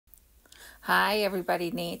Hi everybody,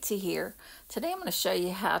 Nancy here. Today I'm going to show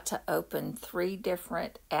you how to open 3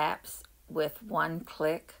 different apps with one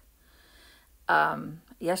click.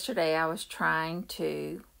 Yesterday I was trying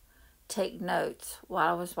to take notes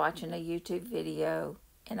while I was watching a YouTube video,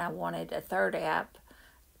 and I wanted a third app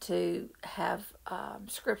to have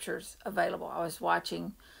scriptures available. I was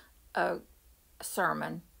watching a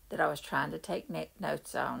sermon that I was trying to take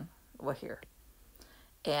notes on. Well, here.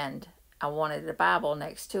 And I wanted a Bible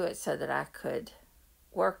next to it so that I could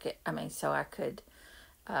work it. So I could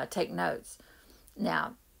take notes.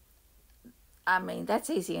 Now,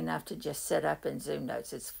 that's easy enough to just set up in Zoom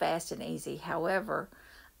Notes. It's fast and easy. However,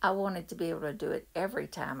 I wanted to be able to do it every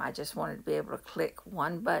time. I just wanted to be able to click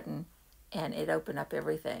one button and it opened up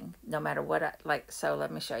everything, no matter what I like. So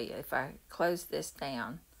let me show you. If I close this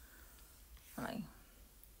down, I'm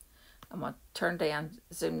going to turn down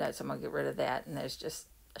Zoom Notes. I'm going to get rid of that, and there's just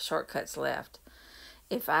shortcuts left.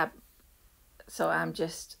 I'm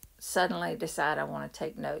just suddenly decide I want to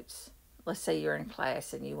take notes. Let's say you're in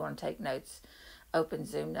class and you want to take notes. Open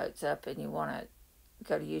Zoom Notes up and you want to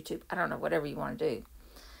go to YouTube. I don't know, whatever you want to do.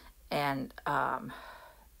 And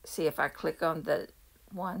see, if I click on the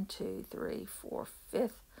 1, 2, 3, 4,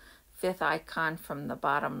 fifth icon from the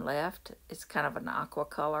bottom left, it's kind of an aqua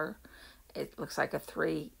color. It looks like a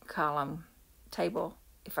 3-column table.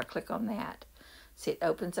 If I click on that, see, it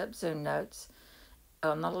opens up Zoom Notes.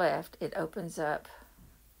 On the left, it opens up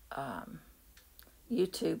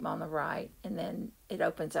YouTube on the right, and then it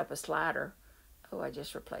opens up a slider. Oh, I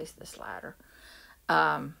just replaced the slider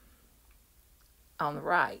on the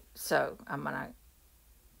right. So I'm gonna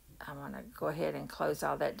go ahead and close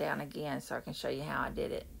all that down again so I can show you how I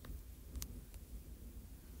did it.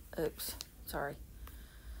 Oops, sorry.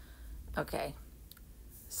 Okay,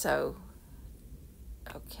 so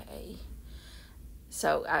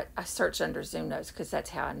I searched under Zoom Notes because that's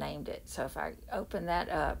how I named it. So if I open that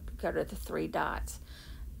up, go to the 3 dots,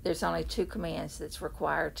 there's only 2 commands that's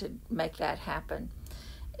required to make that happen.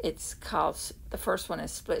 It's called, the first one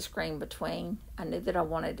is split screen between. I knew that I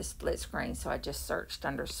wanted to split screen, so I just searched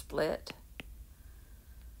under split.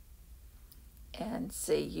 And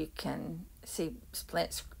see, you can see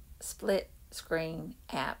split screen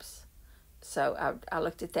apps. So I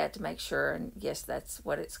looked at that to make sure, and yes, that's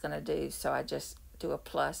what it's going to do. So I just do a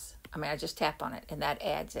plus. I just tap on it, and that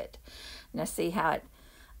adds it. Now see how it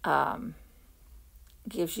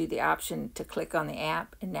gives you the option to click on the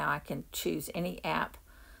app, and now I can choose any app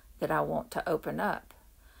that I want to open up.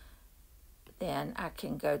 Then I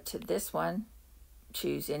can go to this one,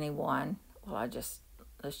 choose any one. Well,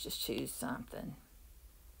 let's just choose something.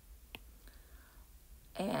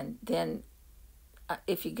 And then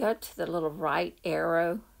if you go to the little right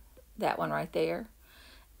arrow, that one right there,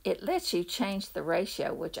 it lets you change the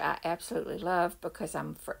ratio, which I absolutely love because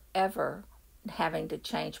I'm forever having to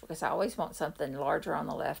change, because I always want something larger on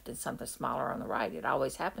the left and something smaller on the right. It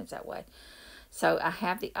always happens that way. So I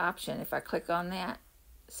have the option, if I click on that,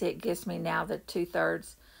 see, it gives me now the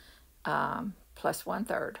 2/3 plus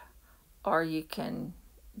 1/3. Or you can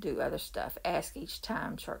do other stuff, ask each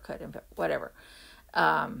time, shortcut, whatever.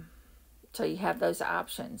 So you have those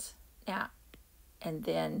options now. And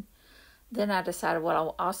then I decided,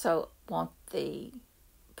 well, I also want the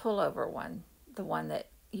pullover one, the one that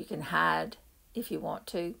you can hide if you want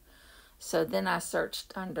to. So then I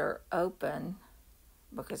searched under open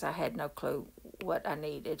because I had no clue what I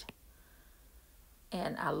needed.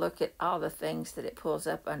 And I look at all the things that it pulls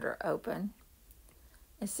up under open,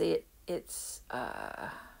 and see it's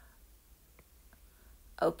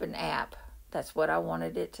open app. That's what I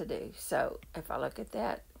wanted it to do. So if I look at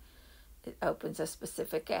that, it opens a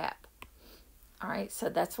specific app. All right, so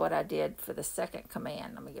that's what I did for the second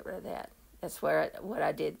command. Let me get rid of that. That's what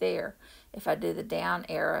I did there. If I do the down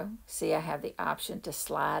arrow, see, I have the option to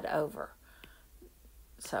slide over.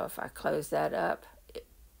 So if I close that up,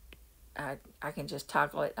 I can just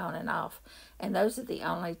toggle it on and off. And those are the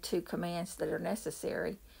only 2 commands that are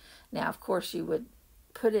necessary. Now, of course, you would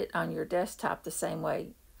put it on your desktop the same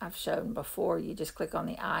way I've shown before. You just click on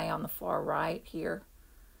the eye on the far right here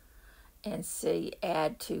and see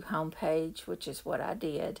add to home page, which is what I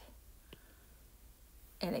did.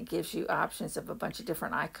 And it gives you options of a bunch of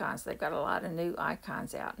different icons. They've got a lot of new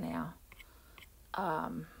icons out now.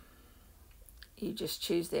 You just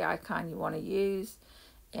choose the icon you want to use,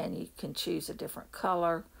 and you can choose a different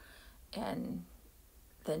color, and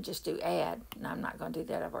then just do add. And I'm not going to do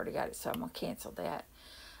that. I've already got it, so I'm going to cancel that.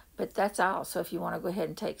 But that's all. So if you want to go ahead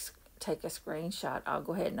and take a screenshot, I'll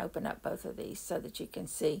go ahead and open up both of these so that you can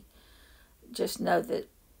see. Just know that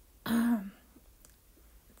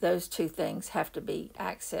those 2 things have to be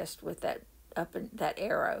accessed with that up in that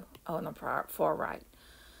arrow on the far right.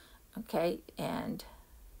 Okay, and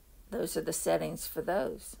those are the settings for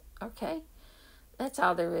those. Okay, that's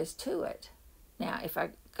all there is to it. Now, if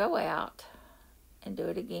I go out and do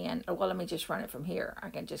it again, well, let me just run it from here. I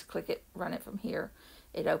can just click it, run it from here.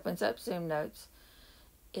 It opens up Zoom Notes.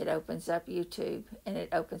 It opens up YouTube, and it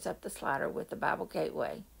opens up the slider with the Bible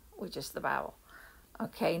Gateway, which is the Bible.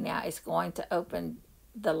 Okay, now it's going to open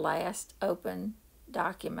the last open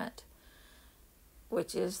document,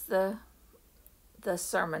 which is the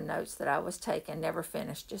sermon notes that I was taking, never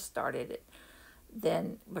finished, just started it.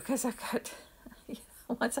 Then, because I got,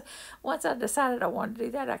 once I decided I wanted to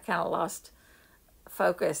do that, I kind of lost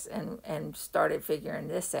focus and started figuring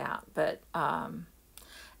this out. But now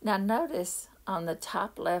notice on the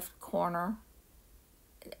top left corner,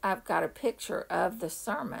 I've got a picture of the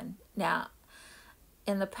sermon. Now,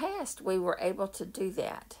 in the past, we were able to do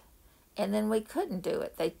that, and then we couldn't do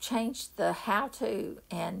it. They changed the how-to,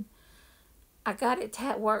 and I got it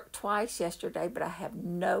to work twice yesterday, but I have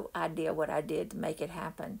no idea what I did to make it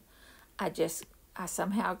happen. I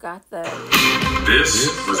somehow got the...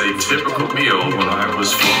 This was a typical meal when I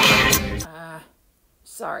was 4.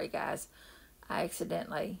 Sorry, guys. I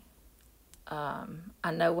accidentally...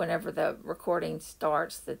 I know whenever the recording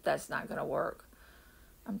starts that's not going to work.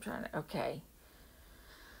 I'm trying to... Okay.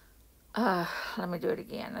 Let me do it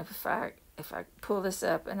again. If I pull this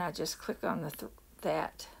up and I just click on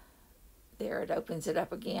that... There, it opens it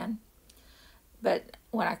up again. But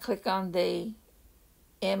when I click on the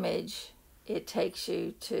image, it takes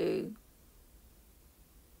you to,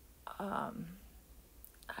 I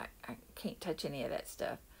can't touch any of that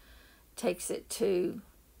stuff. It takes it to,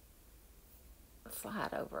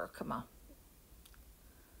 slide over, come on.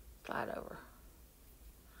 Slide over.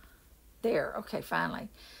 There, okay, finally.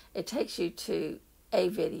 It takes you to a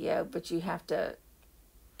video, but you have to,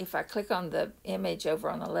 if I click on the image over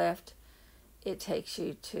on the left, it takes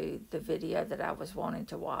you to the video that I was wanting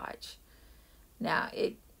to watch. Now,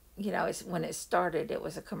 it's when it started, it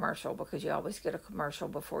was a commercial, because you always get a commercial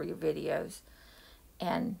before your videos.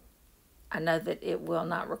 And I know that it will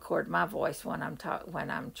not record my voice when I'm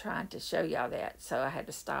trying to show y'all that, so I had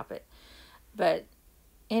to stop it. But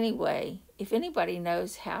anyway, if anybody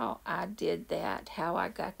knows how I did that, how I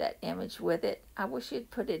got that image with it, I wish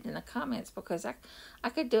you'd put it in the comments, because I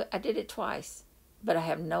could do it. I did it twice. But I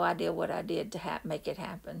have no idea what I did to make it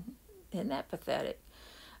happen. Isn't that pathetic?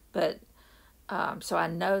 But so I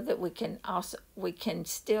know that we can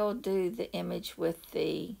still do the image with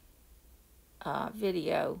the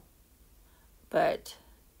video, but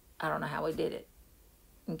I don't know how we did it.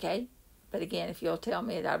 Okay? But again, if you'll tell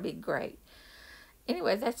me, that'd be great.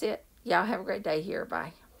 Anyway, that's it. Y'all have a great day here.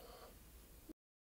 Bye.